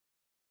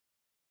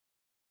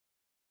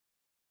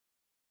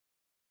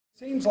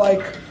Seems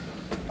like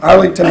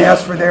Arlington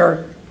asked for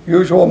their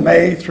usual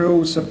May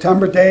through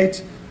September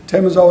dates.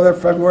 Tim is over there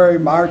February,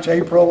 March,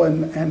 April,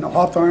 and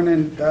Hawthorne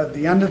and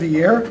the end of the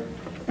year.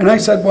 And I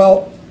said,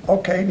 well,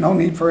 okay, no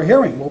need for a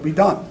hearing, we'll be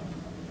done.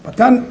 But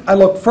then I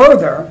look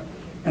further,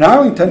 and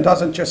Arlington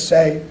doesn't just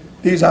say,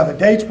 these are the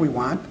dates we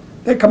want.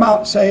 They come out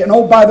and say, and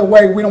oh, by the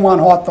way, we don't want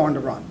Hawthorne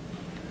to run.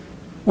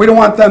 We don't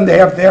want them to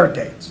have their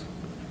dates.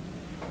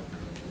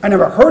 I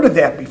never heard of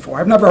that before.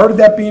 I've never heard of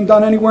that being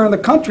done anywhere in the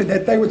country,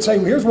 that they would say,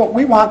 well, here's what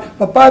we want,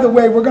 but by the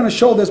way, we're going to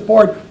show this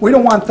board, we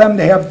don't want them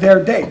to have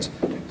their dates.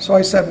 So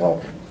I said, well,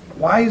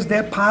 why is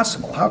that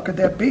possible? How could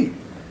that be?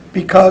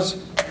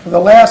 Because for the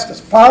last, as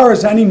far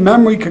as any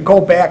memory could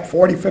go back,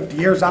 40, 50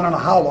 years, I don't know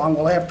how long,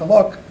 we'll have to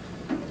look,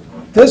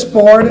 this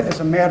board, as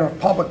a matter of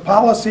public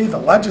policy, the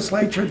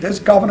legislature, this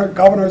governor,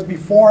 governors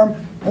before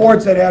him,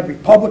 boards that have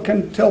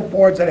Republican tilt,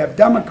 boards that have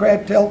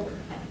Democrat tilt,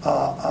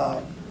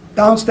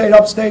 downstate,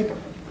 upstate,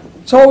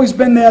 it's always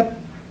been that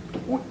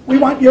we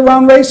want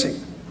year-round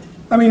racing.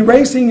 I mean,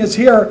 racing is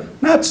here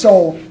not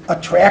so a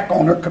track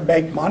owner could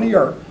make money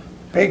or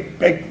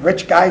big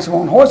rich guys who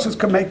own horses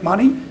could make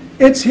money.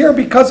 It's here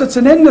because it's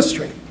an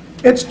industry.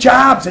 It's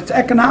jobs, it's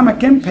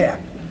economic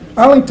impact.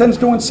 Arlington's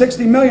doing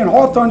 60 million,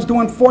 Hawthorne's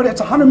doing 40,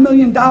 it's $100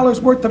 million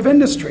worth of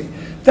industry.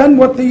 Then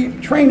what the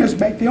trainers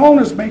make, the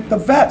owners make, the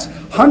vets,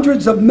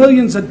 hundreds of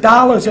millions of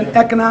dollars in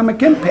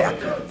economic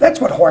impact. That's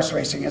what horse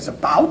racing is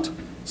about.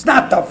 It's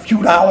not the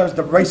few dollars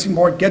the racing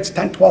board gets,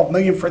 10, 12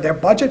 million for their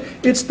budget.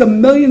 It's the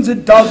millions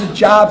it does of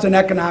jobs and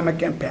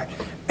economic impact.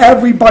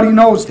 Everybody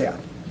knows that.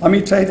 Let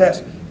me tell you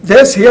this.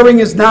 This hearing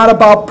is not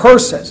about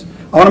purses.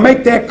 I want to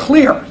make that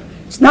clear.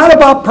 It's not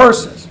about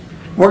purses.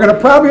 We're going to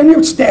probably, and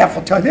your staff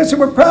will tell you this,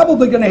 and we're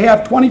probably going to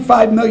have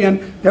 25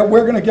 million that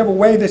we're going to give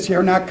away this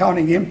year, not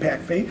counting the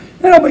impact fee.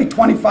 And it'll be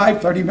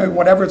 25, 30 million,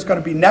 whatever it's going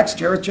to be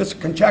next year. It's just a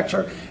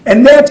conjecture.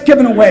 And that's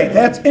given away.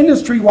 That's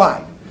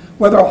industry-wide.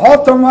 Whether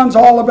Hawthorne runs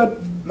all of it,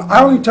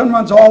 Arlington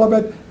runs all of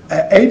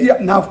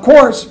it. Now, of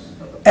course,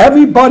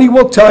 everybody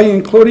will tell you,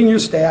 including your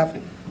staff,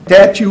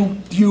 that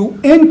you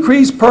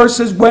increase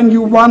purses when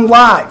you run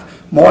live.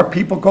 More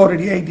people go to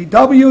the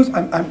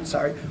ADWs, I'm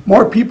sorry,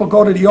 more people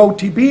go to the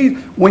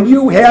OTBs when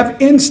you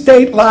have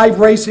in-state live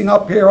racing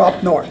up here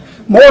up north.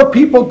 More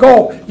people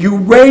go. You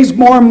raise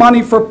more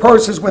money for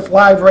purses with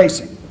live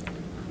racing.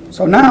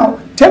 So now,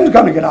 Tim's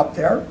going to get up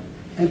there,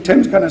 and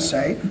Tim's going to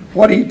say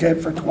what he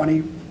did for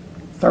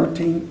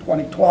 2013,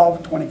 2012,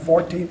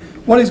 2014,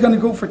 what he's going to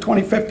do for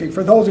 2015.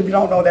 For those of you who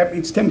don't know, that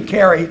means Tim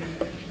Carey,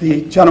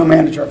 the general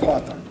manager of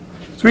Hawthorne.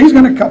 So he's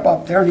going to come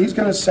up there and he's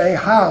going to say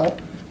how,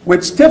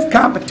 with stiff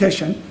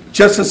competition,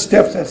 just as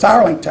stiff as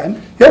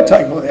Arlington, he'll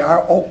tell you who they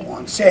are,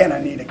 Oaklawn, Santa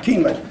Anita,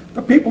 Keeneland.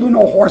 The people who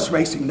know horse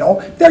racing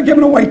know they're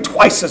giving away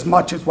twice as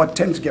much as what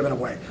Tim's giving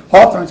away.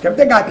 Hawthorne's giving,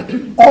 they got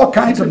all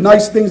kinds of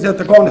nice things that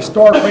they're going to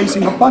store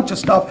racing, a bunch of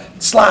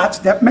stuff, slots,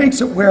 that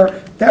makes it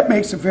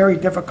very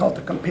difficult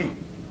to compete.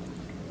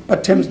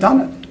 But Tim's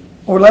done it.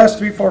 Over the last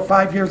 3, 4,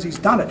 5 years, he's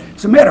done it.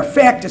 As a matter of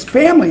fact, his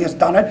family has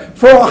done it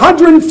for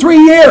 103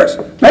 years,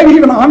 maybe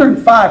even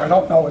 105. I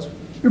don't know.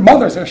 Your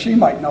mother's there, she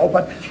might know.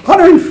 But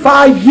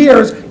 105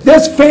 years,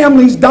 this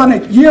family's done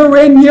it year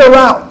in, year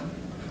out.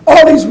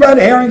 All these red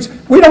herrings,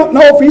 we don't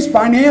know if he's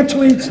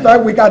financially,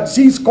 we got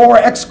Z-score,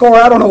 X-score,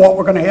 I don't know what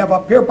we're going to have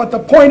up here. But the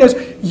point is,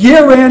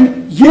 year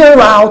in, year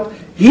out,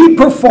 he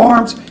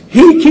performs,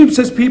 he keeps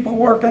his people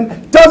working,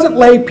 doesn't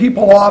lay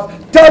people off,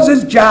 does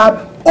his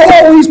job,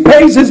 always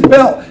pays his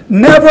bill.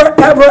 Never,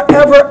 ever,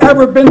 ever,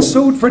 ever been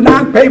sued for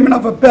non-payment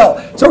of a bill.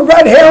 It's a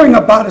red herring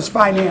about his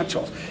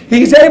financials.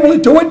 He's able to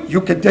do it.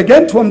 You could dig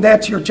into him.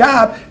 That's your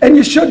job, and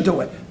you should do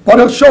it. But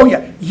he'll show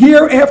you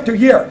year after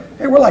year.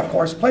 Hey, we're like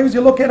horse players.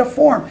 You look at a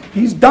form.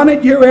 He's done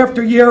it year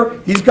after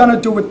year. He's going to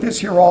do it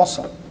this year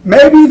also.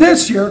 Maybe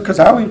this year, because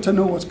Arlington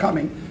knew it was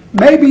coming,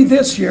 maybe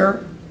this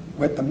year,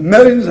 with the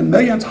millions and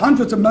millions,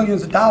 hundreds of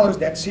millions of dollars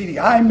that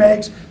CDI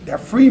makes, their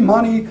free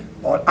money,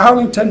 what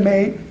Arlington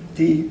made,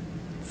 the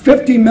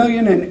 $50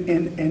 million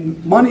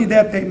in money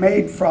that they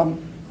made from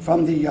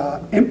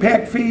the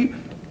impact fee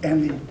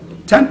and the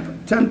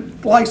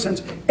 10th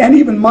license, and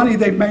even money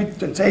they've made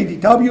since ADW.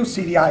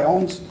 CDI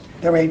owns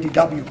their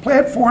ADW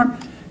platform,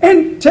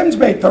 and Tim's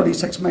made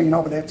 $36 million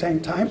over that same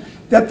time.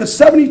 That the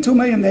 $72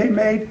 million they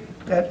made,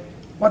 that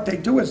what they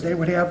do is they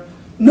would have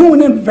new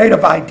and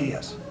innovative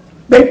ideas.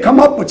 They'd come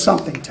up with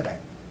something today.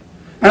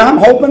 And I'm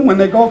hoping when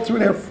they go through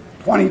their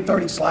 20,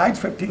 30 slides,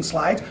 15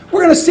 slides,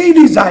 we're going to see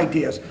these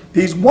ideas,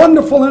 these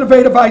wonderful,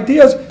 innovative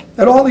ideas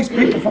that all these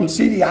people from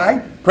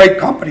CDI, great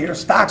company, their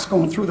stock's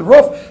going through the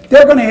roof,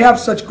 they're going to have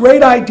such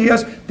great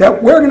ideas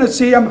that we're going to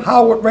see them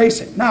how with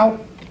racing. Now,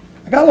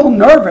 I got a little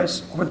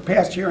nervous over the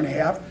past year and a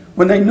half.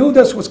 When they knew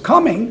this was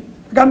coming,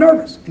 I got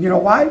nervous. And you know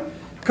why?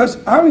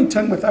 Because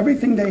Arlington, with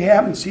everything they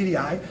have in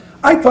CDI,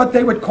 I thought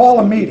they would call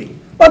a meeting.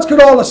 Let's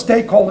get all the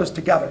stakeholders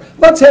together.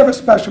 Let's have a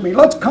special meeting.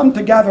 Let's come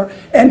together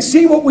and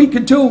see what we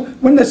could do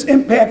when this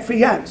impact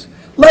fee ends.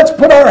 Let's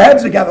put our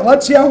heads together.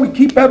 Let's see how we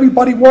keep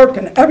everybody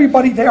working,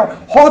 everybody there.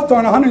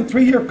 Hawthorne,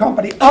 103-year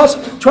company, us,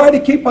 try to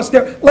keep us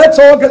there. Let's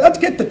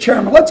get the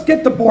chairman, let's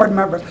get the board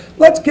members,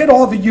 let's get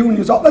all the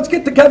unions, let's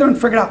get together and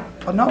figure it out.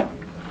 But no,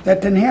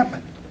 that didn't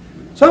happen.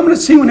 So I'm going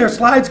to see when their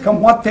slides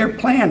come what their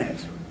plan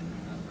is.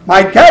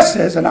 My guess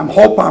is, and I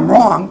hope I'm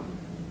wrong,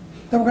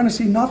 that we're going to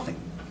see nothing,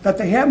 that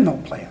they have no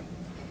plan.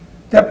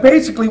 That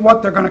basically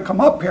what they're going to come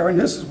up here, and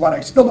this is what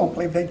I still don't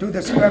believe, they do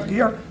this year after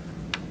year,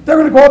 they're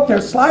going to go up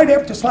there slide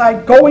after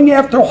slide going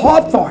after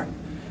Hawthorne.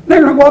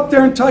 They're going to go up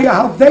there and tell you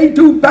how they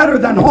do better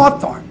than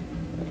Hawthorne.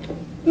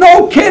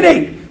 No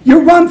kidding.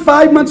 You run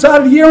 5 months out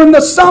of the year in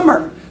the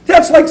summer.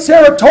 That's like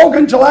Saratoga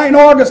in July and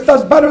August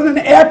does better than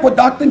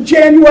Aqueduct in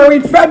January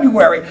and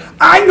February.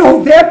 I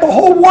know that. The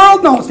whole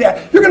world knows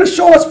that. You're going to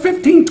show us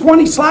 15,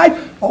 20 slides.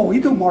 Oh,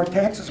 we do more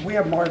taxes. We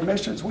have more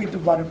admissions. We do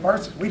better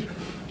persons.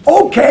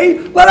 Okay,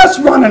 let us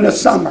run in the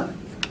summer.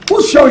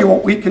 We'll show you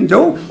what we can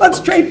do. Let's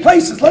trade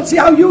places. Let's see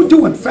how you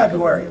do in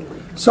February.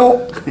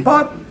 So,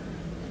 but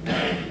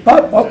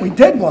what we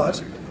did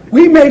was,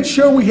 we made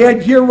sure we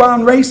had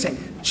year-round racing,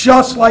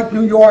 just like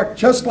New York,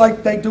 just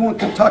like they do in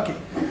Kentucky.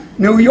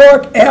 New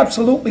York,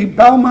 absolutely,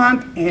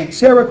 Belmont and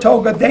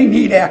Saratoga, they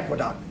need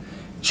Aqueduct.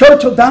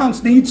 Churchill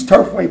Downs needs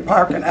Turfway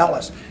Park and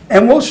Ellis.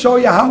 And we'll show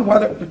you how,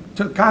 whether,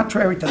 to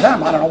contrary to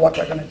them, I don't know what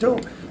they're going to do,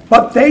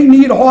 but they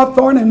need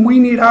Hawthorne and we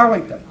need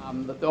Arlington.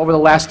 Over the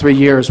last 3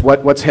 years,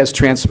 what has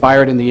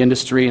transpired in the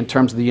industry in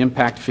terms of the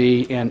impact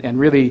fee and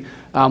really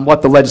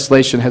what the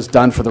legislation has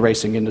done for the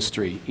racing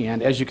industry.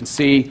 And as you can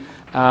see,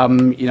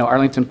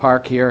 Arlington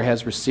Park here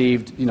has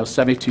received,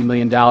 $72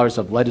 million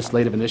of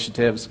legislative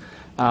initiatives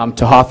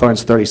to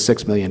Hawthorne's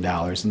 $36 million.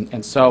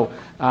 And so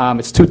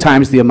it's 2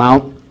 times the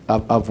amount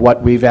of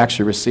what we've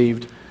actually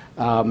received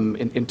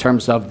in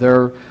terms of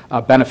their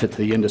benefit to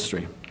the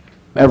industry.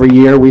 Every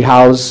year we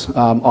house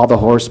all the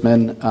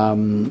horsemen.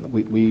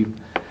 We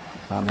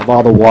have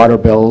all the water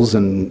bills,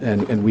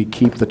 and we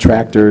keep the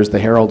tractors, the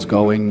heralds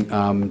going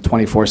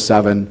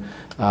 24/7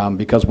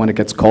 because when it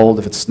gets cold,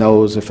 if it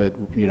snows, if it,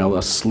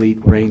 a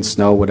sleet, rain,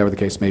 snow, whatever the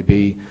case may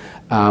be,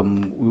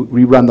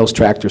 we run those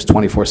tractors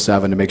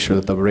 24/7 to make sure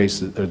that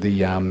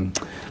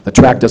the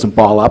track doesn't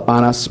ball up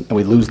on us and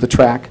we lose the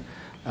track.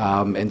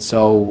 And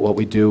so what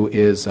we do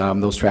is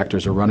those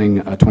tractors are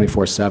running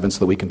 24/7 so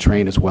that we can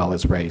train as well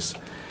as race.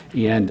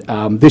 And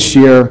this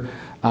year,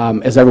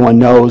 as everyone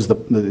knows,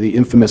 the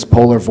infamous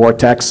polar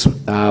vortex,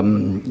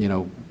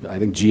 I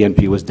think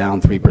GNP was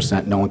down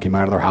 3%, no one came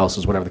out of their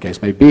houses, whatever the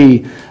case may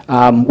be.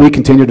 We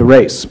continued to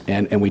race,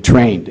 and we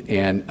trained,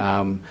 and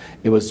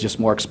it was just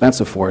more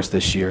expensive for us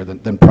this year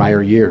than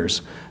prior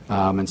years,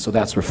 and so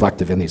that's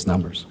reflective in these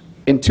numbers.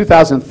 In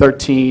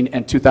 2013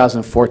 and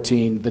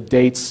 2014,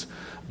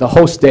 the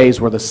host days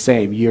were the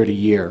same year to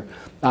year.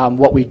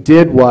 What we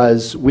did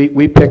was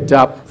we picked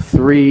up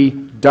 3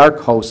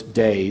 dark host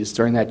days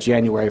during that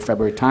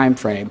January-February time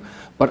frame,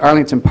 but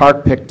Arlington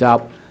Park picked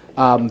up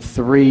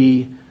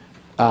 3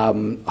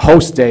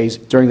 host days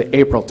during the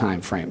April time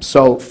frame.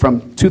 So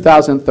from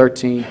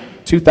 2013,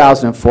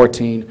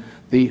 2014,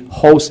 the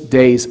host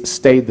days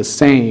stayed the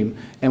same,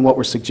 and what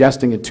we're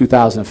suggesting in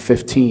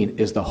 2015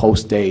 is the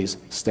host days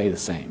stay the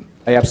same.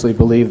 I absolutely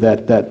believe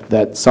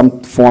that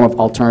some form of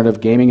alternative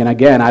gaming, and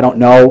again, I don't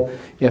know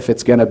if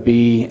it's going to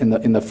be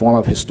in the form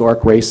of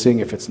historic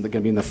racing, if it's going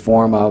to be in the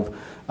form of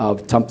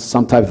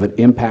some type of an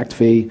impact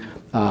fee,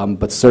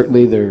 but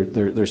certainly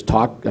there's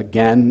talk,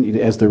 again,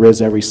 as there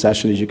is every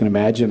session, as you can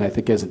imagine. I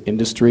think as an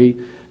industry,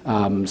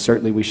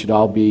 certainly we should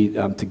all be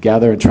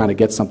together and trying to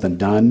get something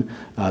done.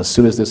 As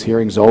soon as this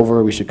hearing's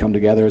over, we should come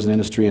together as an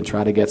industry and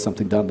try to get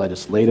something done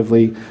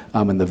legislatively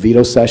in the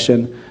veto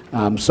session.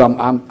 So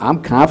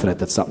I'm confident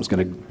that something's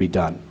going to be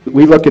done.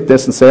 We look at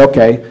this and say,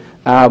 okay,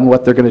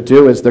 what they're going to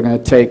do is they're going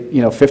to take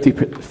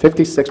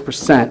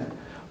 56%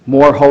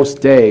 more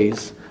host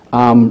days,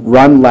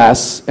 run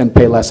less, and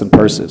pay less in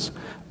purses.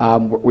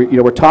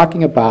 We're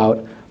talking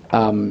about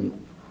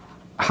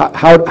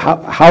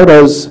how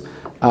does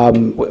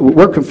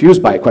we're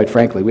confused by it, quite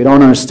frankly. We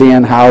don't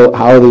understand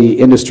how the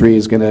industry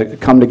is going to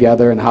come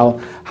together and how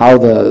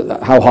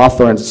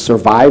Hawthorne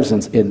survives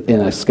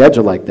in a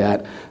schedule like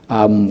that.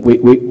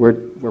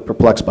 We're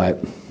perplexed by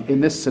it.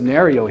 In this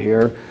scenario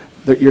here,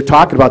 you're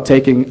talking about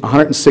taking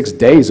 106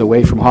 days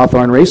away from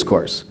Hawthorne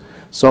Racecourse.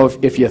 So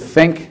if you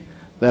think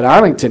that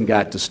Arlington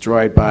got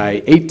destroyed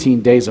by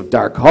 18 days of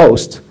dark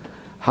host,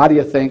 how do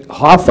you think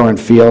Hawthorne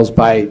feels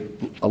by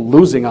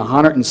losing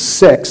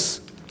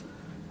 106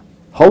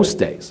 host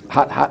days?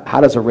 How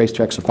does a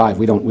racetrack survive?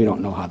 We don't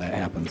know how that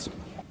happens.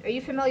 Are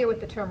you familiar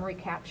with the term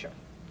recapture?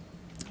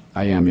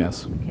 I am,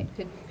 yes.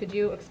 Okay. Could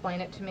you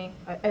explain it to me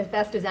as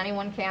best as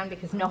anyone can,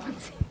 because no one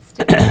seems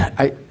to.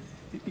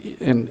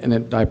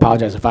 I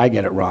apologize if I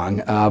get it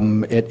wrong.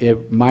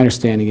 My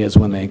understanding is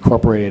when they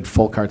incorporated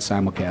full card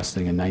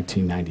simulcasting in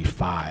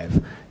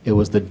 1995, it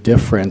was the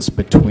difference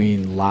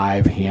between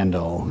live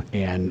handle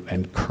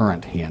and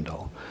current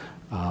handle.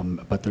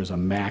 But there's a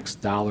max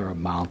dollar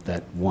amount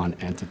that one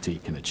entity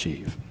can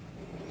achieve.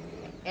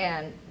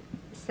 And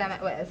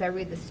as I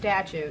read the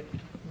statute,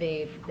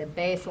 the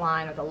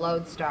baseline or the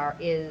lodestar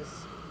is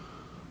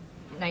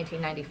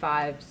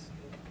 1995's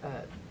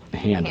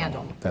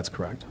handle. That's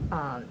correct.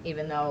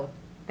 Even though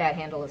that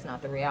handle is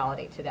not the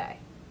reality today.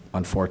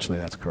 Unfortunately,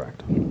 that's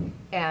correct.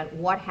 And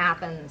what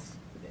happens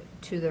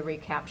to the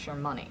recapture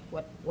money?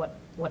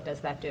 What does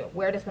that do?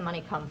 Where does the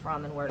money come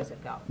from and where does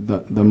it go?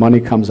 The money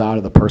comes out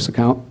of the purse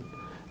account,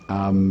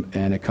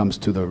 and it comes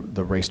to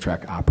the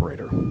racetrack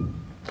operator.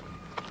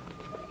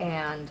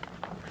 And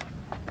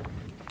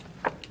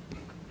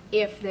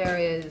if there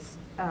is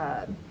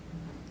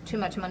too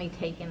much money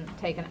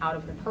taken out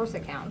of the purse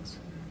accounts,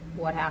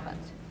 what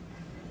happens?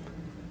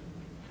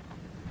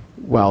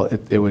 Well,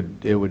 it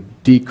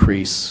would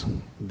decrease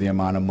the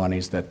amount of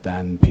monies that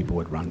then people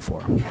would run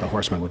for, the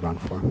horsemen would run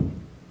for.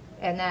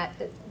 And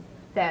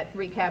that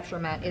recapture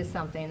amount is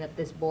something that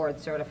this board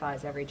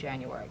certifies every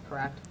January,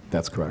 correct?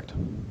 That's correct.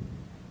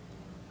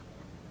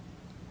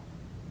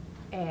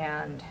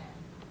 And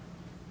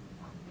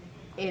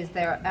is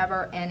there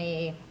ever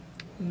any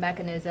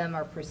mechanism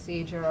or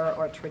procedure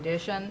or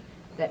tradition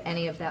that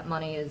any of that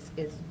money is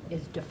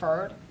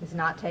deferred, is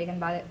not taken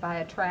by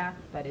a track,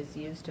 but is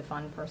used to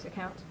fund purse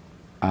accounts?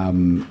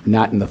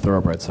 Not in the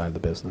thoroughbred side of the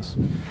business.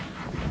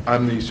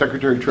 I'm the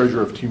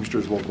Secretary-Treasurer of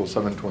Teamsters Local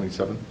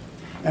 727.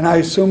 And I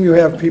assume you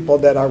have people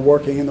that are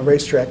working in the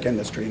racetrack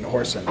industry, in the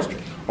horse industry.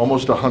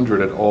 Almost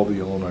 100 at all the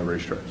Illinois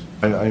racetracks.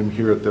 I am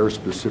here at their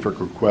specific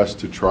request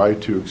to try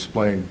to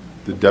explain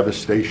the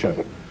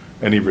devastation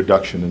any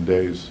reduction in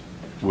days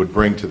would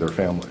bring to their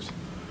families.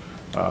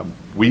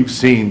 We've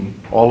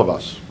seen, all of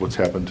us, what's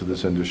happened to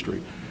this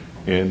industry.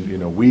 And, you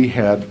know, we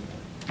had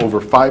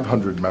over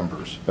 500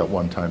 members at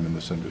one time in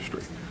this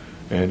industry.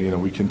 And, you know,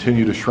 we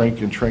continue to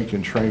shrink and shrink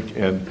and shrink.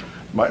 And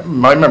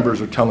my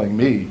members are telling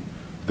me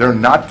they're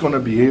not going to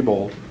be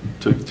able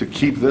to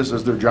keep this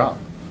as their job.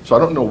 So I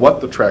don't know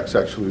what the tracks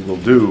actually will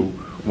do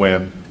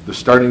when the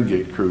starting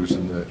gate crews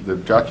and the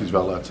jockeys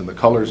valettes and the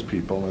colors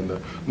people and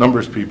the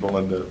numbers people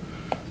and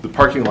the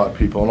parking lot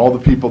people and all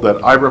the people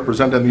that I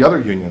represent and the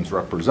other unions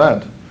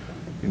represent,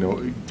 you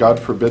know, God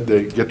forbid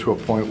they get to a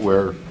point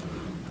where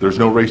there's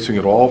no racing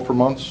at all for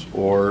months,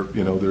 or,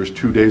 you know, there's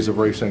 2 days of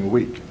racing a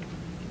week.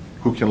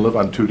 Who can live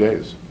on 2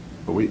 days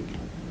a week?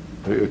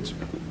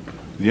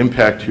 The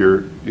impact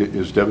here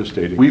is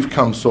devastating. We've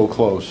come so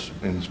close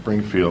in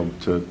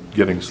Springfield to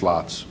getting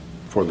slots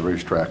for the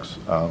racetracks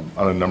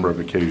on a number of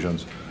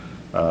occasions.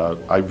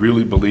 I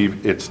really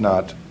believe it's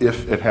not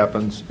if it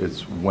happens,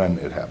 it's when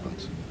it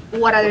happens.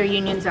 What other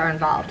unions are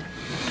involved?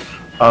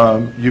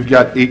 You've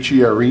got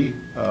HERE,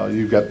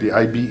 you've got the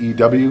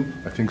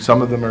IBEW. I think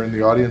some of them are in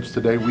the audience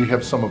today. We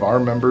have some of our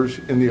members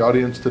in the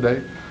audience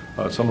today,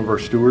 some of our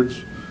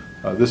stewards.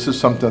 This is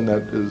something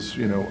that is,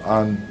 you know,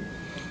 on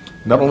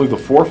not only the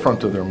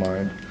forefront of their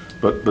mind,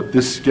 but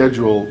this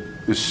schedule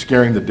is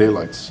scaring the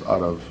daylights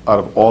out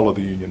of all of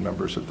the union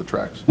members at the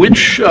tracks.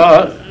 Which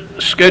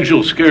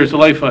schedule scares the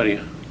life out of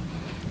you?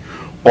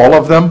 All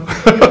of them?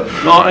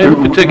 No,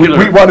 in particular.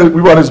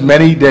 We want as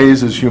many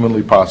days as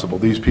humanly possible.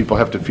 These people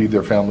have to feed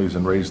their families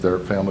and raise their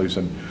families,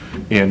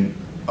 and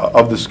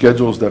of the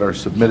schedules that are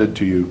submitted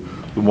to you,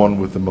 the one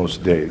with the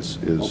most days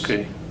is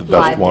the best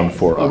Live one days.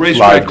 for A us.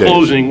 racetrack Live days.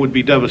 closing would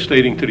be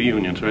devastating to the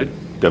unions, right?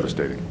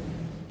 Devastating.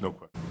 No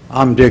question.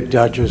 I'm Dick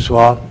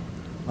Duchossois.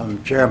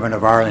 I'm chairman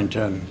of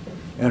Arlington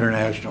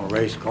International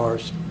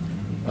Racecourse.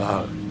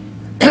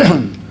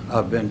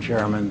 I've been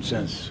chairman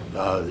since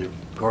the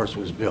course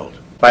was built.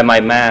 By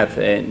my math,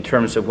 in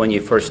terms of when you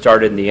first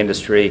started in the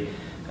industry,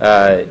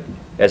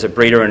 as a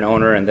breeder and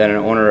owner, and then an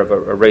owner of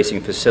a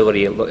racing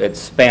facility, it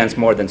spans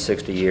more than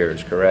 60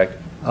 years, correct?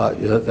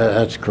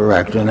 That's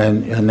correct.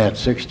 And in that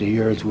 60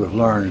 years, we've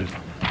learned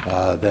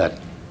that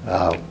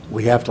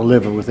we have to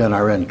live within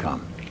our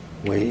income.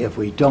 If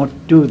we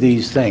don't do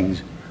these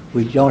things,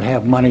 we don't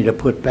have money to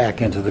put back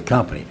into the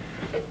company.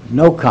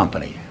 No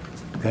company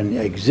can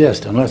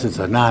exist unless it's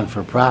a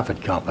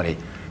non-for-profit company,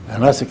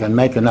 unless it can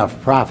make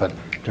enough profit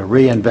to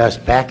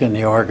reinvest back in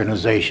the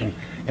organization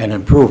and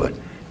improve it.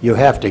 You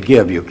have to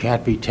give. You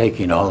can't be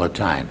taking all the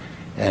time.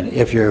 And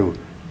if you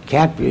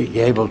can't be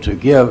able to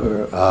give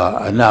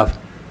enough,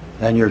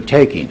 then you're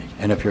taking.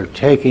 And if you're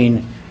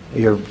taking,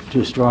 you're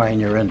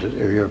destroying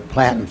your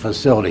plant and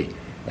facility.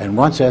 And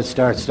once that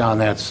starts down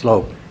that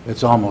slope,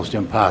 it's almost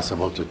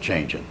impossible to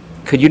change it.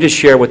 Could you just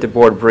share with the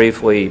board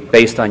briefly,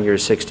 based on your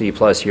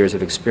 60-plus years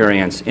of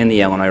experience in the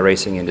Illinois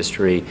racing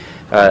industry,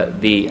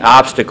 the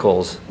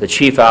obstacles, the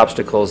chief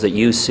obstacles that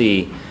you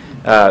see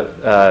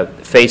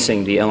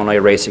facing the Illinois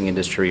racing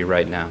industry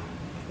right now?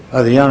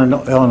 The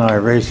Illinois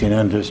racing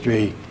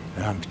industry,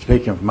 and I'm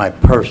speaking from my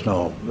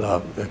personal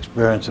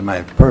experience and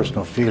my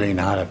personal feeling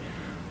on it,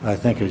 I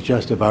think is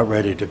just about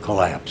ready to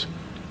collapse.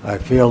 I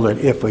feel that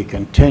if we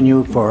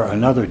continue for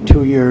another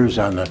 2 years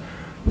on the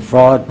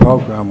fraud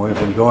program we've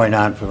been going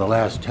on for the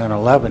last 10,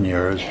 11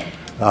 years,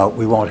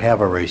 we won't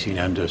have a racing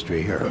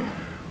industry here.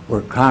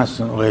 We're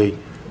constantly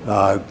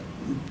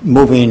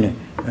moving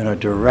in a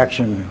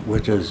direction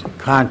which is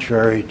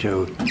contrary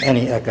to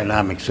any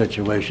economic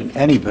situation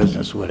any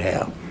business would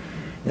have,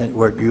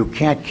 where you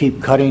can't keep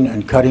cutting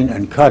and cutting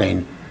and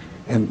cutting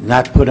and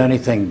not put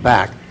anything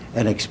back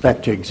and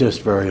expect to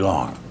exist very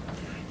long.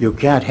 You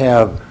can't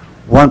have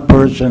one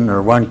person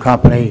or one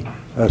company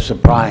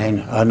supplying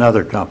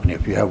another company.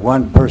 If you have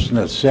one person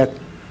that's sick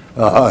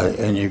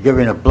and you're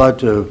giving blood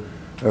to,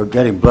 or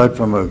getting blood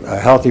from a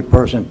healthy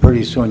person,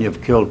 pretty soon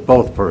you've killed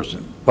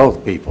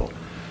both people.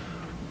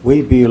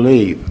 We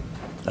believe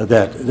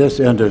that this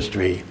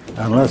industry,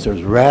 unless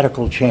there's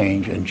radical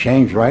change, and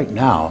change right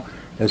now,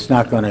 it's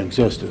not going to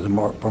exist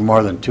for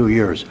more than 2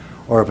 years.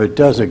 Or if it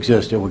does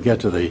exist, it will get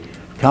to the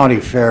county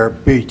fair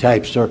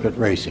B-type circuit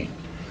racing.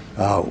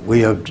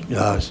 We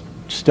have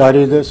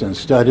studied this and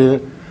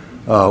studied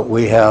it.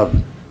 We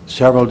have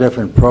several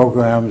different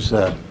programs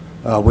that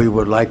we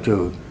would like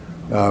to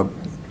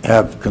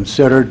have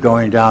considered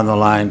going down the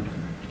line.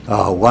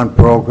 One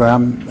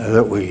program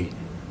that we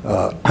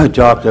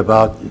talked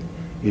about,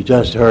 you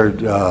just heard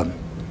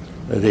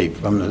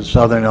from the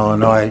Southern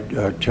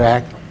Illinois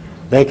track.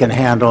 They can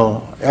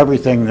handle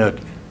everything that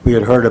we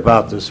had heard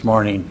about this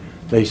morning.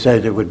 They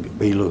said it would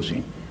be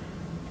losing.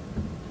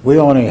 We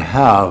only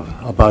have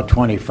about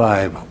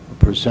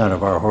 25%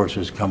 of our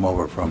horses come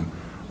over from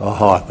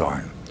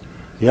Hawthorne.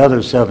 The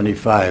other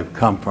 75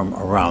 come from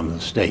around the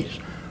states,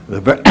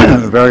 the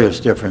various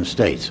different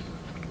states.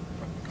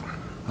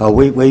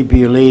 We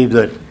believe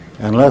that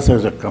unless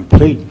there's a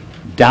complete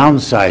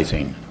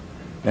downsizing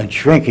and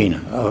shrinking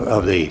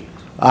of the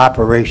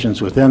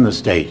operations within the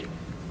state,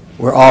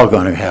 we're all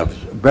going to have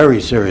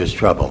very serious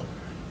trouble.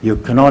 You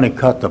can only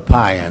cut the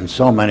pie in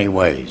so many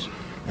ways.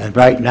 And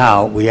right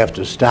now, we have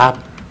to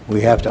stop.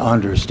 We have to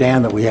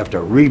understand that we have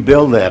to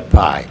rebuild that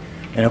pie.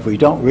 And if we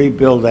don't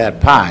rebuild that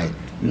pie,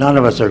 none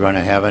of us are going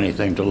to have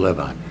anything to live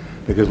on.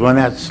 Because when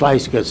that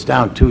slice gets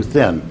down too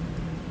thin,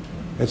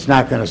 it's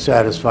not going to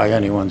satisfy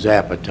anyone's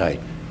appetite,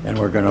 and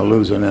we're going to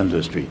lose an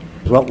industry.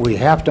 What we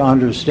have to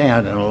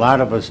understand, and a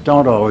lot of us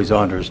don't always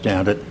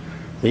understand it,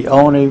 the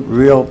only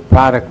real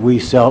product we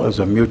sell is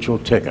a mutual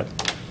ticket.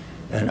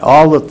 And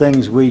all the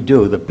things we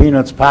do, the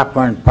peanuts,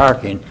 popcorn,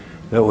 parking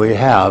that we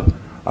have,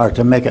 are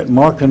to make it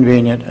more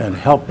convenient and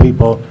help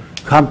people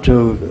come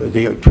to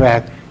the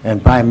track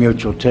and buy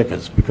mutual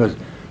tickets. Because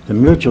the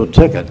mutual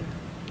ticket,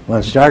 when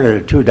it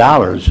started at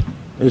 $2,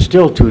 is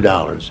still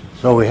 $2.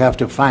 So we have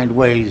to find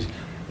ways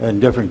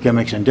and different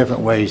gimmicks and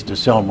different ways to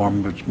sell more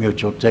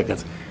mutual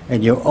tickets.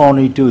 And you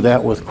only do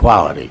that with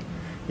quality.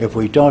 If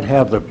we don't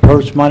have the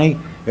purse money,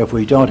 if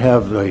we don't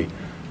have the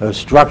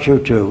structure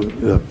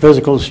the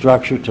physical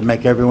structure to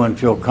make everyone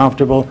feel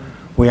comfortable,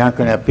 we aren't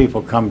going to have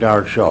people come to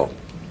our show.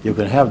 You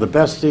can have the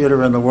best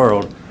theater in the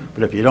world,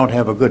 but if you don't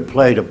have a good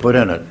play to put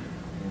in it,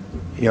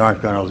 you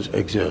aren't going to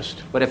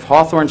exist. But if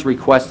Hawthorne's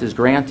request is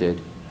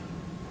granted,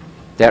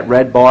 that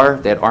red bar,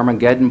 that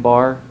Armageddon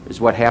bar, is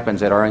what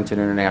happens at Arlington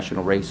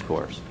International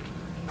Racecourse.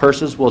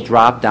 Purses will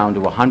drop down to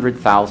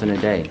 100,000 a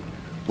day.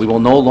 We will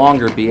no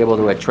longer be able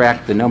to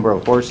attract the number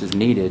of horses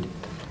needed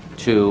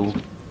to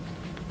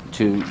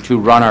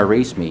run our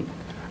race meet.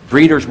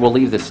 Breeders will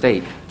leave the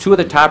state. Two of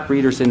the top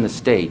breeders in the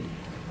state,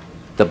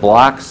 the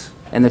Blocks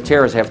and the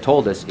Terras, have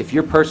told us, if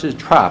your purses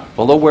drop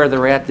below where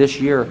they're at this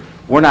year,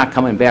 we're not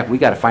coming back. We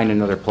got to find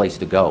another place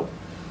to go.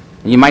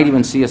 And you might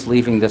even see us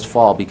leaving this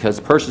fall because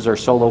purses are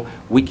so low,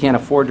 we can't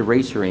afford to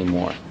race here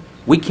anymore.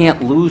 We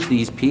can't lose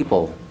these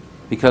people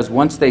because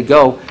once they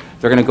go,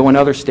 they're going to go in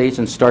other states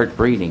and start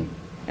breeding,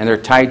 and they're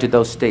tied to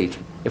those states.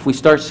 If we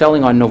start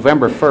selling on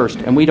November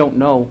 1st and we don't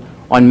know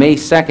on May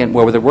 2nd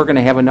whether we're going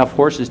to have enough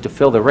horses to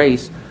fill the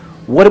race,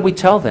 what do we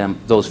tell them,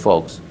 those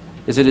folks?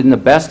 Is it in the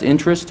best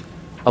interest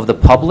of the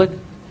public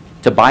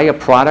to buy a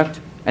product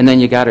and then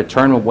you got to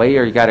turn away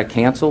or you got to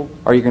cancel?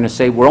 Or you're going to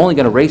say, we're only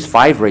going to race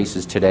 5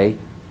 races today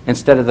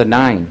instead of the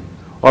 9.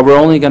 Or we're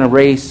only going to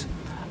race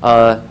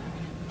 5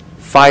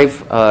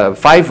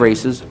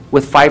 races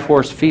with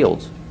 5-horse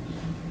fields.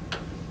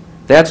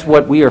 That's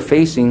what we are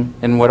facing,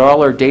 and what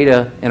all our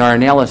data and our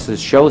analysis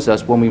shows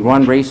us when we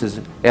run races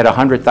at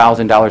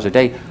 $100,000 a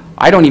day.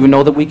 I don't even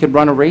know that we could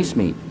run a race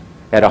meet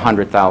at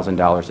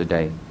 $100,000 a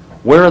day.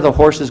 Where are the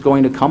horses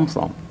going to come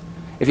from?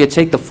 If you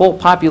take the full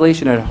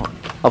population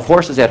of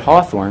horses at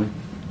Hawthorne,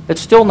 it's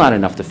still not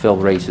enough to fill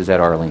races at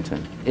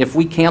Arlington. If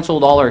we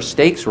canceled all our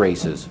stakes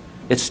races,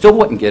 it still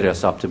wouldn't get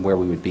us up to where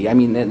we would be. I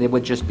mean, it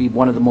would just be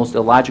one of the most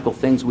illogical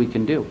things we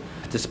can do.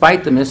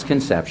 Despite the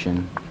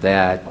misconception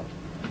that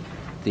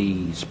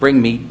the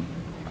spring meet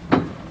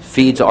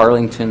feeds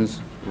Arlington's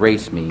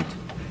race meet,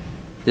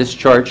 this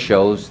chart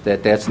shows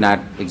that that's not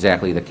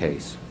exactly the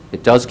case.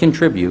 It does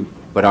contribute,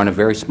 but on a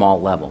very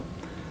small level.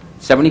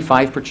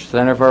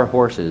 75% of our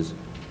horses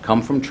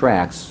come from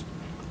tracks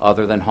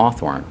other than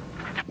Hawthorne.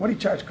 What do you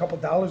charge, a couple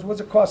dollars? What's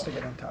it cost to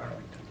get into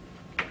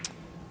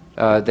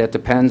Arlington? That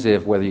depends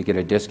if whether you get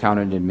a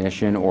discounted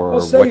admission or Well,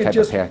 say what you type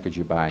just- of package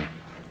you buy.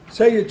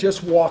 Say you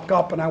just walk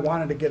up and I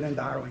wanted to get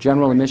into Arlington.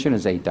 General admission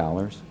is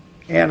 $8.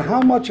 And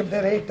how much of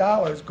that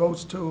 $8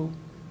 goes to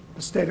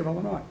the state of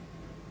Illinois?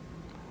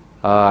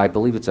 I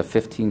believe it's a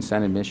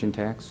 15-cent admission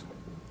tax.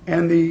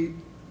 And the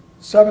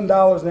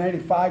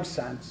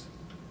 $7.85,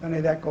 any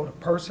of that go to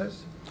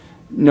purses?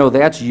 No,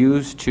 that's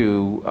used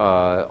to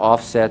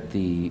offset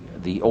the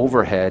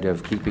overhead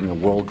of keeping a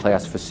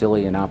world-class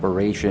facility in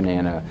operation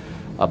and a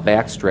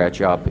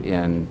backstretch up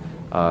in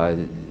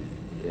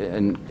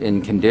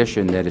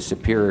condition that is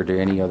superior to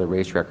any other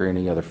racetrack or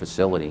any other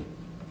facility.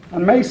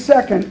 On May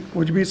 2nd,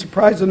 would you be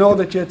surprised to know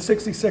that you had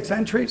 66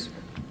 entries?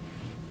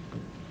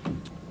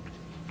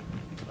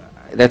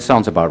 That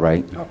sounds about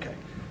right. Okay.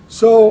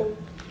 So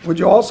would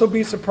you also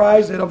be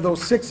surprised that of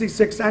those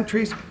 66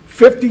 entries,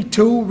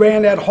 52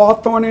 ran at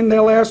Hawthorne in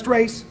their last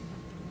race?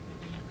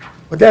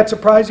 Would that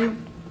surprise you?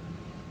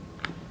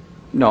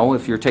 No,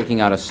 if you're taking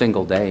out a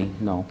single day,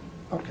 no.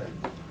 Okay.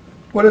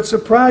 Would it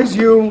surprise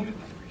you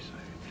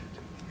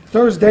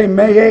Thursday,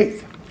 May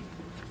 8th,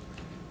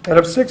 that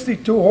of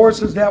 62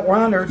 horses that were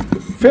honored,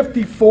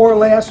 54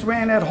 last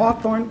ran at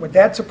Hawthorne? Would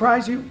that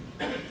surprise you?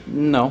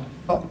 No.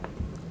 Oh.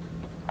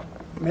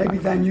 Maybe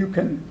then you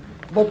can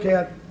look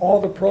at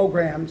all the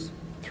programs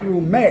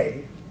through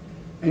May,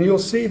 and you'll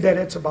see that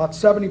it's about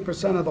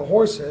 70% of the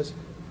horses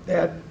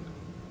that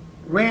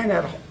ran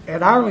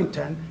at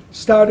Arlington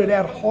started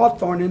at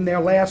Hawthorne in their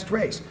last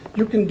race.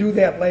 You can do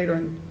that later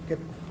and get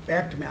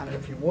back to me on it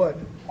if you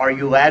would. Are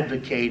you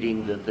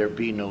advocating that there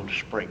be no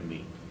spring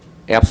meet?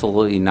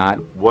 Absolutely not.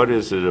 What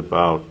is it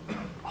about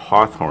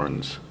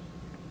Hawthorne's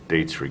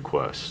dates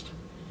request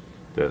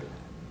that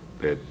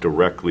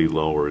directly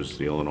lowers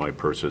the Illinois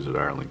purses at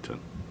Arlington?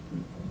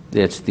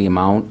 It's the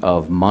amount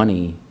of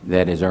money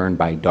that is earned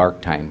by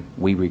dark time.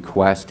 We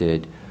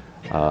requested,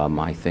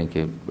 I think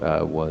it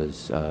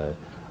was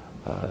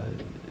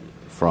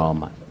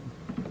from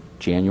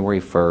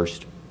January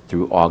 1st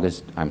through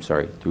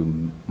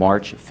through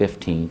March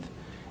 15th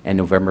and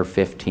November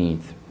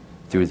 15th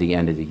through the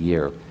end of the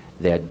year.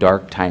 That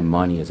dark time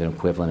money is an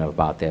equivalent of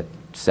about that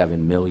 $7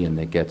 million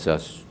that gets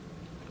us,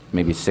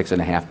 maybe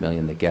 $6.5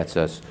 million that gets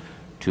us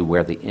to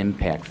where the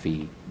impact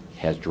fee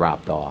has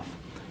dropped off.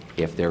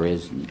 If there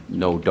is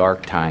no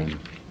dark time,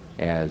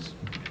 as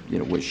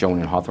was shown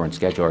in Hawthorne's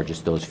schedule, or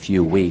just those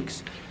few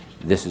weeks,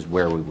 this is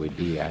where we would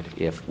be at.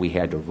 If we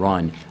had to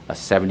run a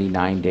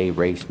 79-day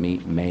race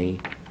meet May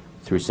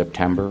through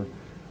September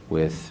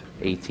with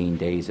 18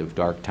 days of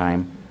dark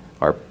time,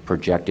 our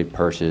projected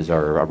purses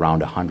are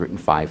around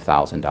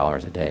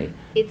 $105,000 a day.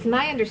 It's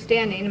my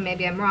understanding, and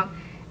maybe I'm wrong,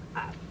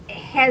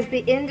 has the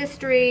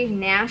industry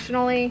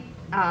nationally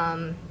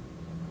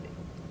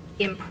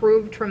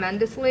improved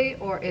tremendously,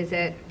 or is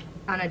it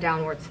on a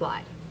downward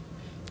slide?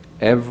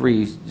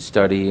 Every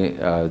study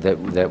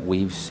that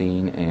we've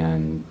seen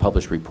and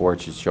published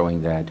reports is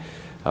showing that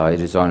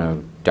it is on a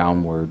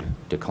downward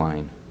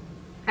decline.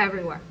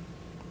 Everywhere?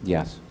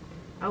 Yes.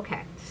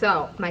 Okay,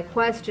 so my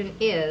question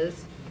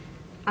is,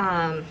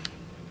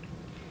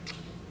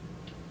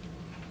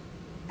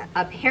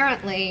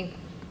 apparently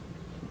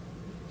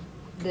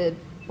the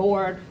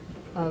board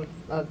of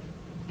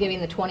giving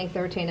the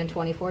 2013 and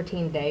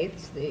 2014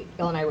 dates, the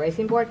Illinois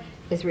Racing Board,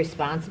 is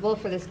responsible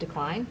for this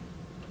decline?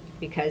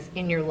 Because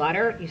in your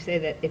letter, you say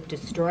that it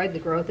destroyed the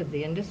growth of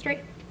the industry?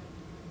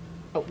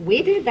 But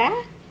we did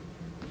that?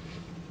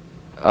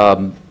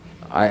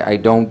 I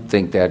don't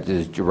think that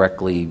is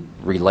directly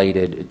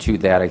related to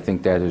that. I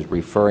think that is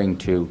referring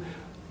to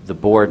the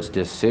board's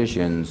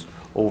decisions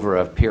over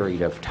a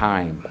period of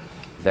time,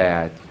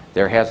 that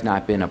there has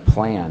not been a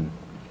plan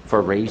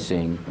for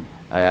racing,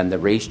 and the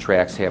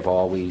racetracks have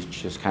always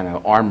just kind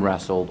of arm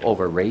wrestled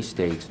over race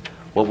dates.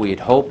 What we'd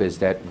hope is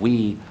that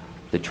the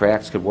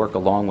tracks, could work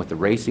along with the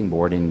racing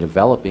board in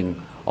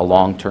developing a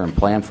long-term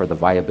plan for the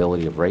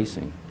viability of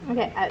racing.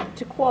 Okay,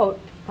 to quote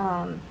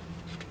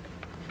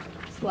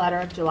this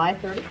letter, July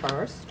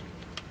 31st,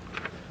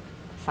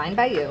 signed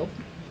by you,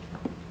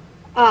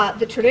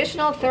 the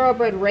traditional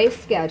thoroughbred race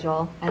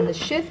schedule and the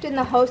shift in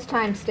the host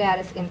time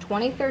status in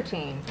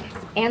 2013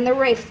 and the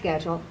race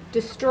schedule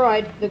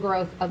destroyed the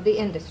growth of the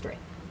industry.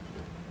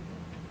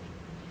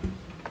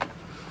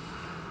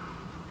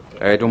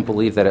 I don't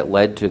believe that it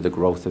led to the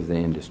growth of the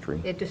industry.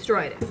 It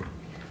destroyed it.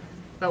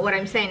 But what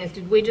I'm saying is,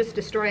 did we just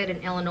destroy it in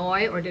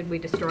Illinois, or did we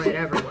destroy it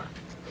everywhere?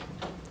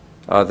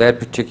 That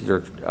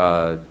particular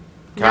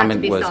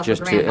comment was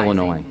just to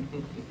Illinois.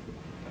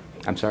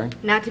 I'm sorry?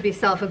 Not to be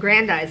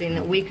self-aggrandizing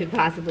that we could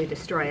possibly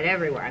destroy it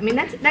everywhere. I mean,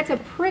 that's a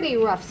pretty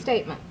rough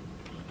statement.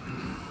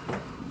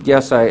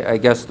 Yes, I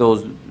guess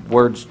those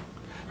words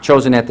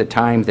chosen at the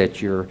time that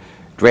you're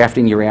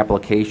drafting your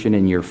application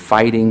and you're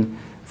fighting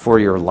for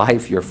your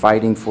life, you're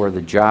fighting for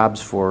the jobs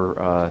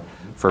for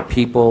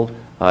people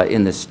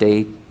in the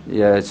state.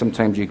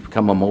 Sometimes you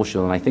become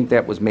emotional, and I think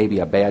that was maybe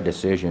a bad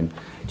decision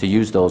to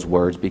use those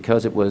words,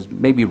 because it was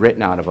maybe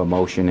written out of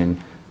emotion,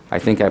 and I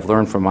think I've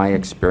learned from my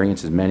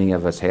experience, as many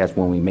of us have,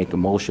 when we make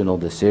emotional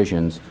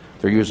decisions,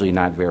 they're usually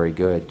not very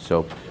good.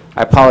 So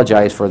I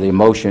apologize for the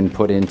emotion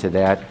put into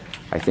that.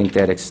 I think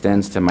that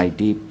extends to my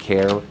deep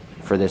care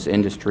for this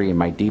industry and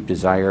my deep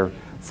desire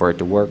for it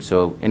to work.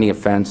 So any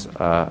offense,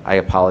 I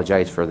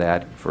apologize for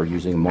that, for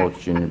using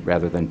emotion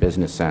rather than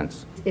business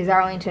sense. Is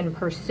Arlington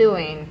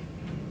pursuing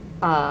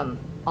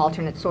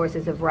alternate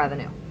sources of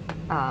revenue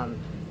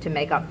to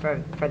make up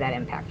for that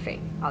impact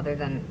fee, other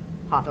than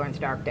Hawthorne's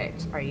dark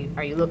days? Are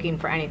you looking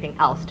for anything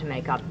else to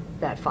make up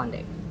that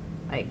funding?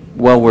 Like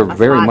Well, we're a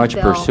very spot much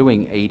fill?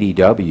 pursuing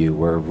ADW.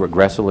 We're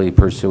aggressively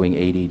pursuing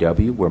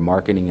ADW. We're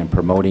marketing and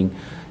promoting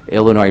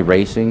Illinois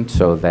racing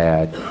so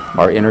that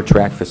our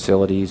intertrack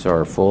facilities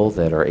are full,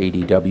 that our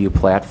ADW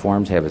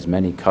platforms have as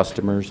many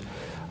customers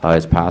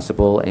as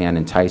possible, and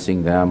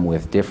enticing them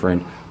with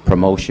different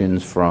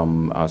promotions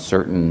from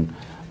certain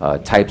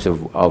types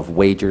of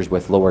wagers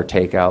with lower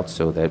takeouts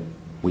so that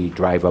we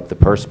drive up the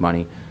purse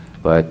money.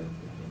 But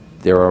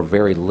there are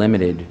very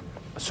limited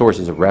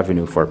sources of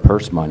revenue for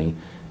purse money,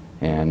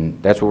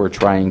 and that's what we're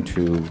trying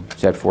to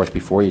set forth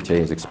before you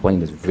today, is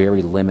explain this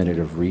very limited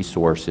of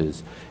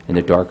resources, and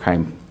the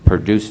Darkheim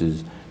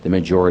produces the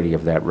majority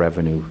of that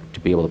revenue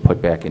to be able to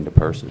put back into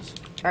purses.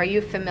 Are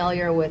you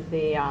familiar with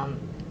the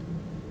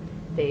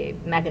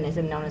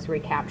mechanism known as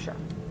recapture?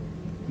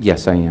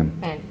 Yes, I am.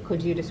 And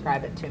could you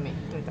describe it to me?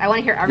 I want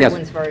to hear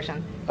everyone's version.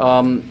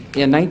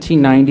 In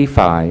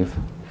 1995,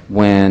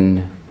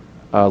 when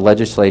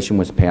legislation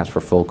was passed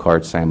for full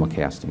card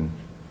simulcasting,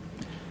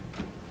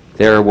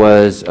 there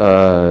was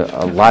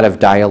a lot of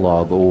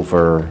dialogue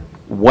over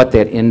what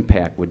that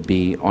impact would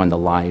be on the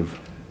live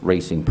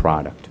racing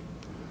product.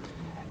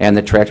 And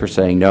the tracks were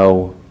saying,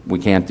 no, we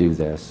can't do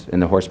this.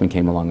 And the Horsemen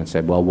came along and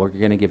said, well, we're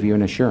going to give you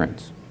an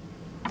assurance.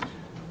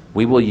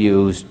 We will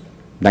use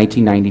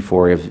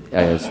 1994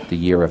 as the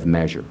year of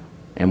measure,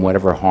 and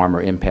whatever harm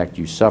or impact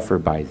you suffer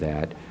by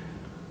that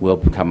will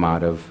come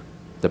out of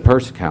the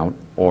purse account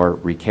or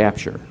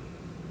recapture.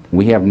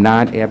 We have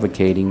not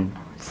advocating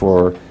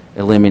for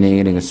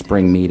eliminating a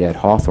spring meet at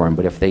Hawthorne,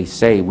 but if they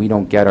say we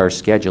don't get our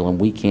schedule and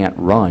we can't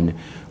run,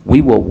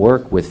 we will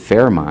work with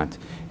Fairmont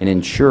and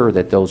ensure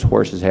that those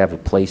horses have a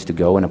place to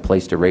go and a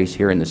place to race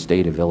here in the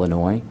state of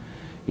Illinois,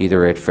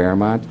 either at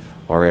Fairmont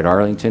or at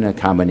Arlington, a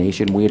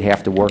combination. We'd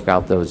have to work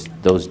out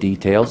those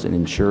details and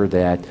ensure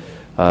that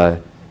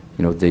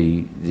you know,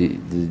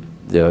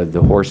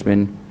 the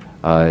horsemen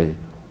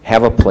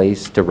have a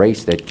place to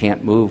race that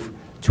can't move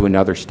to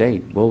another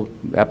state.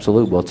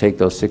 We'll take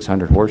those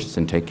 600 horses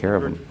and take care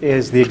of them.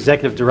 As the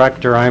executive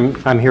director,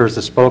 I'm here as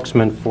the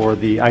spokesman for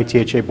the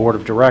ITHA Board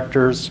of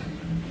Directors.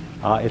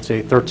 It's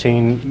a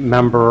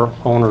 13-member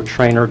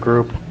owner-trainer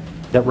group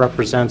that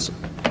represents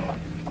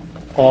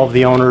all of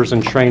the owners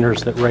and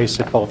trainers that race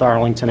at both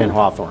Arlington and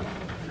Hawthorne.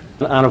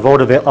 On a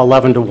vote of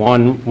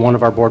 11-1, one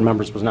of our board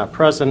members was not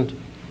present.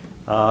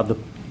 The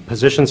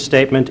position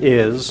statement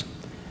is,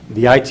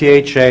 the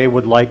ITHA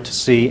would like to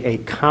see a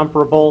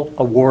comparable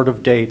award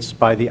of dates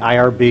by the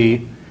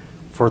IRB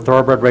for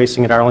thoroughbred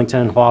racing at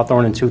Arlington and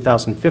Hawthorne in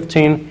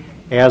 2015,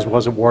 as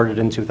was awarded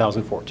in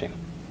 2014.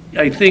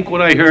 I think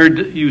what I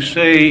heard you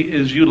say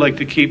is you'd like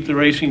to keep the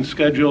racing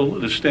schedule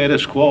the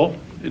status quo.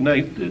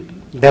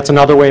 That's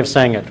another way of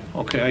saying it.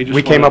 Okay, I just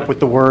We came wanted up with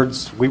the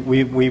words.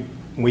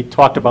 We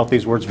talked about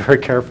these words very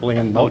carefully,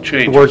 and No the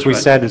changes, words we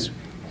right? said is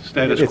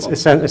Status it's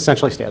quo.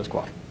 essentially status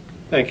quo.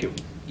 Thank you.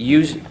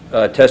 You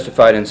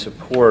testified in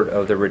support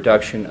of the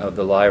reduction of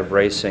the live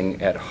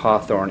racing at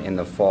Hawthorne in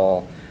the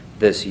fall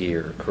this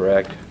year,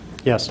 correct?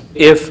 Yes.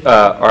 If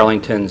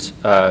Arlington's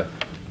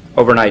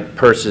overnight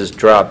purses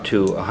drop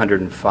to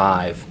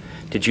 105,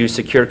 did you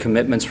secure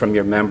commitments from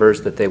your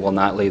members that they will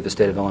not leave the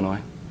state of Illinois?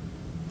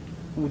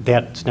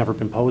 That's never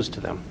been posed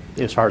to them,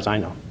 as far as I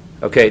know.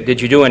 Okay, did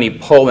you do any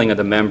polling of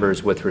the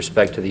members with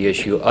respect to the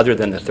issue other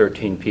than the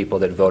 13 people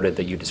that voted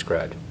that you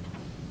described?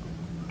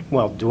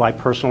 Well, do I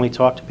personally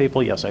talk to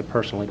people? Yes, I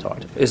personally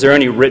talked to people. Is there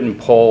any written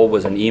poll?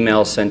 Was an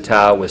email sent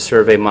out? Was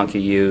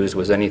SurveyMonkey used?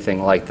 Was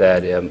anything like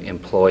that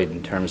employed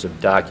in terms of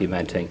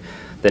documenting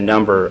the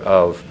number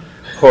of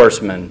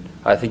horsemen?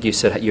 I think you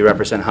said you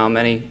represent how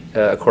many,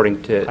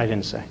 according to... I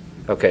didn't say.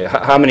 Okay.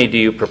 How many do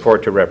you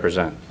purport to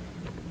represent?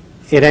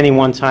 At any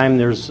one time,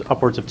 there's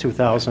upwards of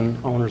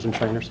 2,000 owners and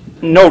trainers.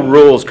 No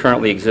rules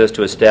currently exist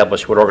to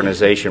establish what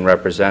organization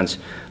represents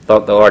the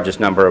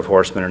largest number of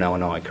horsemen in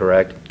Illinois,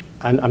 correct?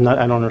 I don't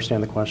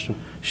understand the question.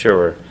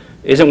 Sure.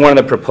 Isn't one of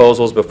the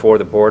proposals before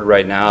the board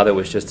right now that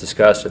was just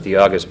discussed at the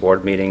August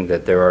board meeting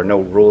that there are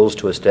no rules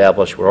to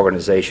establish what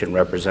organization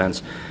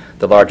represents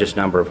the largest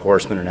number of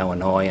horsemen in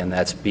Illinois, and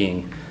that's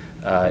being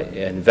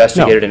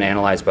investigated and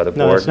analyzed by the board?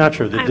 No, that's not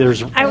true.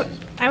 There's...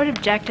 I would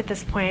object at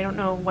this point. I don't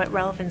know what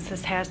relevance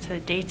this has to the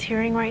dates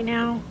hearing right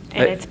now,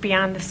 and it's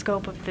beyond the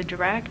scope of the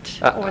direct.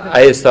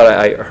 I just thought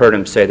I heard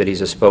him say that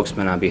he's a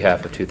spokesman on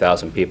behalf of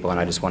 2,000 people, and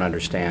I just want to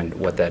understand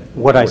what that...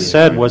 What I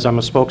said was I'm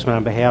a spokesman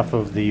on behalf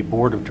of the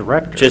board of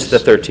directors. Just the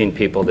 13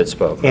 people that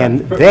spoke.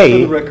 And For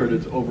they... the record,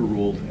 it's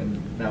overruled,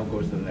 and now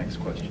goes to the next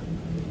question.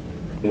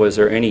 Was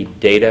there any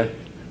data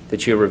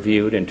that you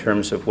reviewed in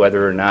terms of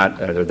whether or not,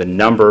 the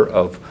number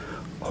of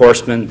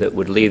horsemen that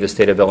would leave the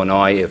state of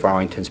Illinois if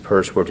Arlington's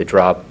purse were to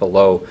drop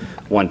below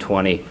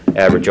 120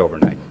 average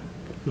overnight?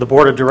 The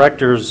board of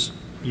directors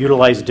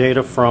utilized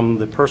data from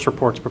the purse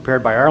reports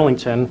prepared by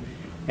Arlington,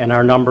 and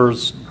our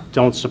numbers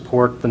don't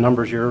support the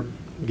numbers you're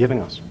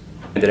giving us.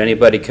 Did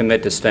anybody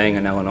commit to staying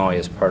in Illinois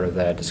as part of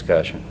that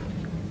discussion?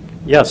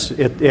 Yes,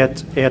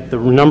 at the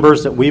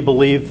numbers that we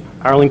believe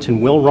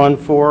Arlington will run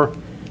for,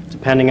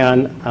 depending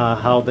on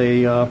how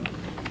they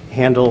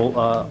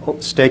handle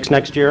stakes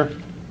next year,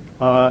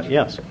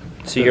 yes.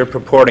 So you're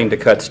purporting to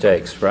cut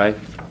stakes, right?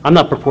 I'm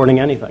not purporting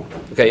anything.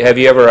 Okay, have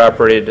you ever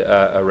operated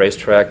a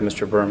racetrack,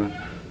 Mr. Berman?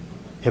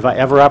 Have I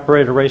ever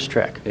operated a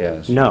racetrack?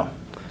 Yes. No.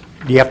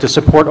 You have to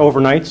support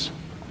overnights,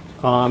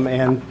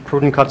 and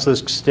prudent cuts to the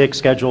stake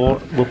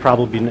schedule will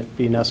probably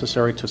be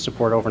necessary to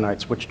support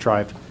overnights, which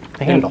drive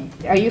the handle.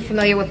 Are you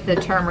familiar with the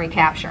term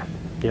recapture?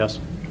 Yes.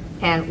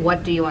 And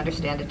what do you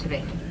understand it to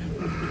be?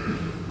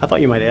 I thought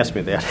you might ask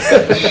me that.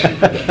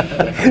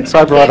 So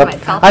I brought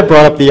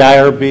up the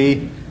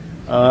IRB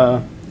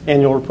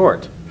annual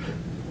report.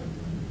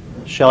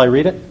 Shall I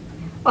read it?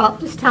 Well,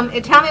 just tell me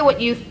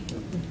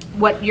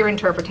what your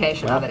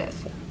interpretation of it is.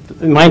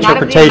 My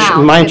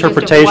interpretation, my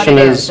interpretation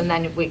is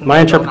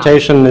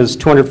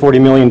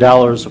 $240 million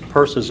of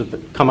purses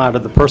have come out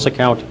of the purse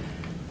account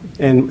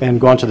and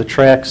gone to the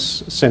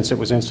tracks since it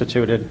was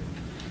instituted,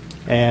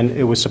 and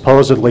it was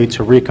supposedly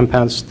to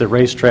recompense the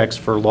racetracks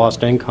for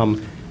lost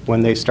income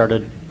when they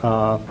started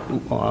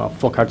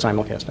full card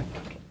simulcasting.